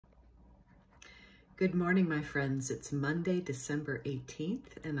Good morning, my friends. It's Monday, December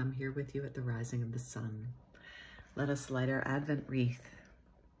 18th, and I'm here with you at the rising of the sun. Let us light our Advent wreath.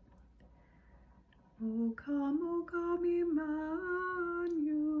 O come, Emmanuel,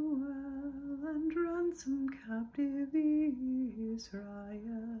 and ransom captive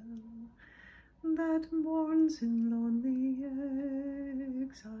Israel, that mourns in lonely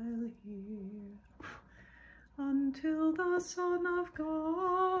exile here, until the Son of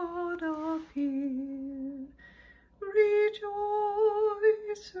God appear.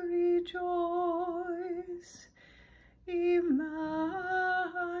 Rejoice, rejoice, Emmanuel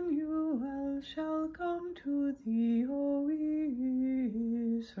shall come to thee, O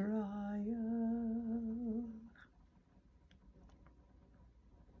Israel.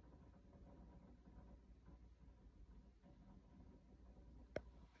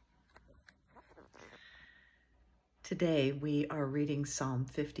 Today we are reading Psalm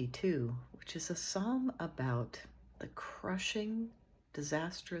 52, which is a psalm about the crushing,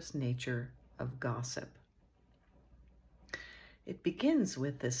 disastrous nature of gossip. It begins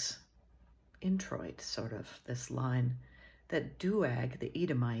with this introit, sort of, this line that Doeg, the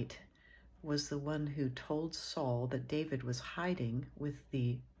Edomite, was the one who told Saul that David was hiding with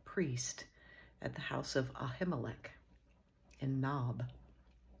the priest at the house of Ahimelech in Nob.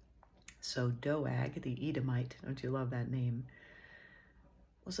 So Doeg, the Edomite, don't you love that name,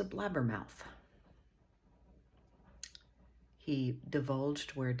 was a blabbermouth. He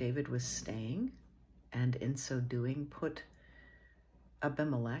divulged where David was staying, and in so doing put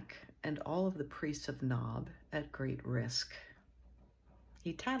Abimelech and all of the priests of Nob at great risk.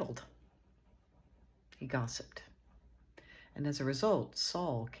 He tattled. He gossiped. And as a result,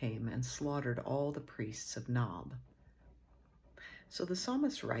 Saul came and slaughtered all the priests of Nob. So the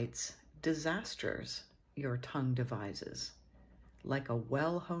psalmist writes, "Disasters your tongue devises, like a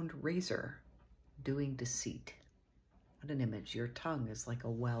well-honed razor doing deceit." What an image. Your tongue is like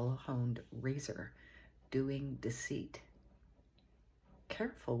a well-honed razor doing deceit.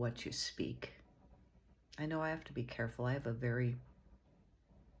 Careful what you speak. I know I have to be careful. I have a very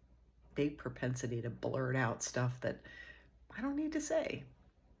big propensity to blurt out stuff that I don't need to say.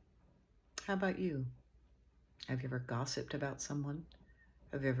 How about you? Have you ever gossiped about someone?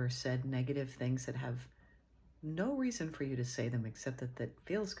 Have you ever said negative things that have no reason for you to say them except that that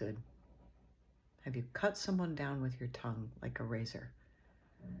feels good? Have you cut someone down with your tongue like a razor?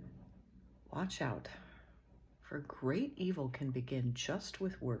 Watch out, for great evil can begin just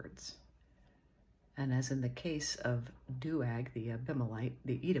with words. And as in the case of Doeg, the Abimelite,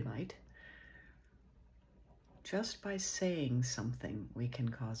 the Edomite, just by saying something, we can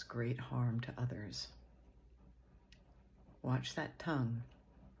cause great harm to others. Watch that tongue.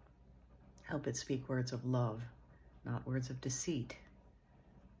 Help it speak words of love, not words of deceit.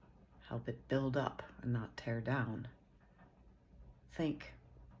 Help it build up and not tear down. Think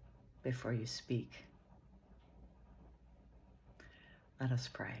before you speak. Let us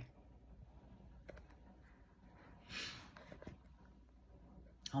pray.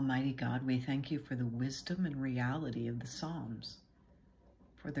 Almighty God, we thank you for the wisdom and reality of the Psalms,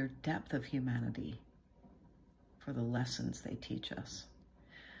 for their depth of humanity, for the lessons they teach us.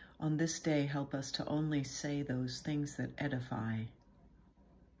 On this day, help us to only say those things that edify.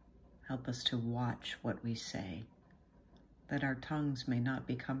 Help us to watch what we say, that our tongues may not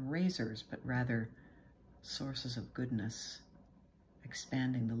become razors, but rather sources of goodness,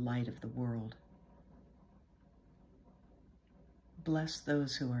 expanding the light of the world. Bless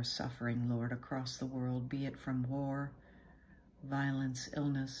those who are suffering, Lord, across the world, be it from war, violence,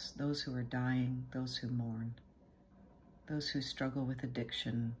 illness, those who are dying, those who mourn, those who struggle with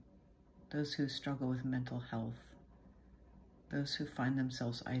addiction, those who struggle with mental health, those who find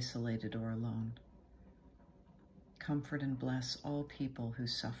themselves isolated or alone. Comfort and bless all people who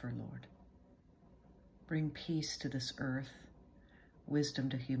suffer, Lord. Bring peace to this earth, wisdom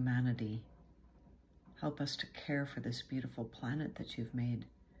to humanity. Help us to care for this beautiful planet that you've made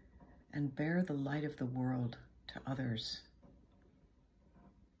and bear the light of the world to others.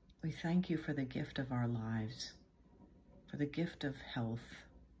 We thank you for the gift of our lives, for the gift of health,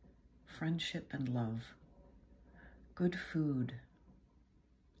 friendship and love, good food,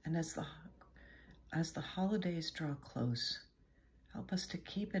 and as the holidays draw close, help us to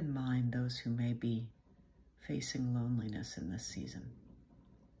keep in mind those who may be facing loneliness in this season.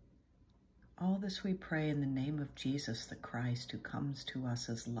 All this we pray in the name of Jesus the Christ, who comes to us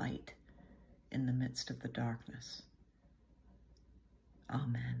as light in the midst of the darkness.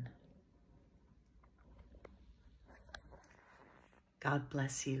 Amen. God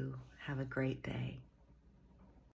bless you. Have a great day.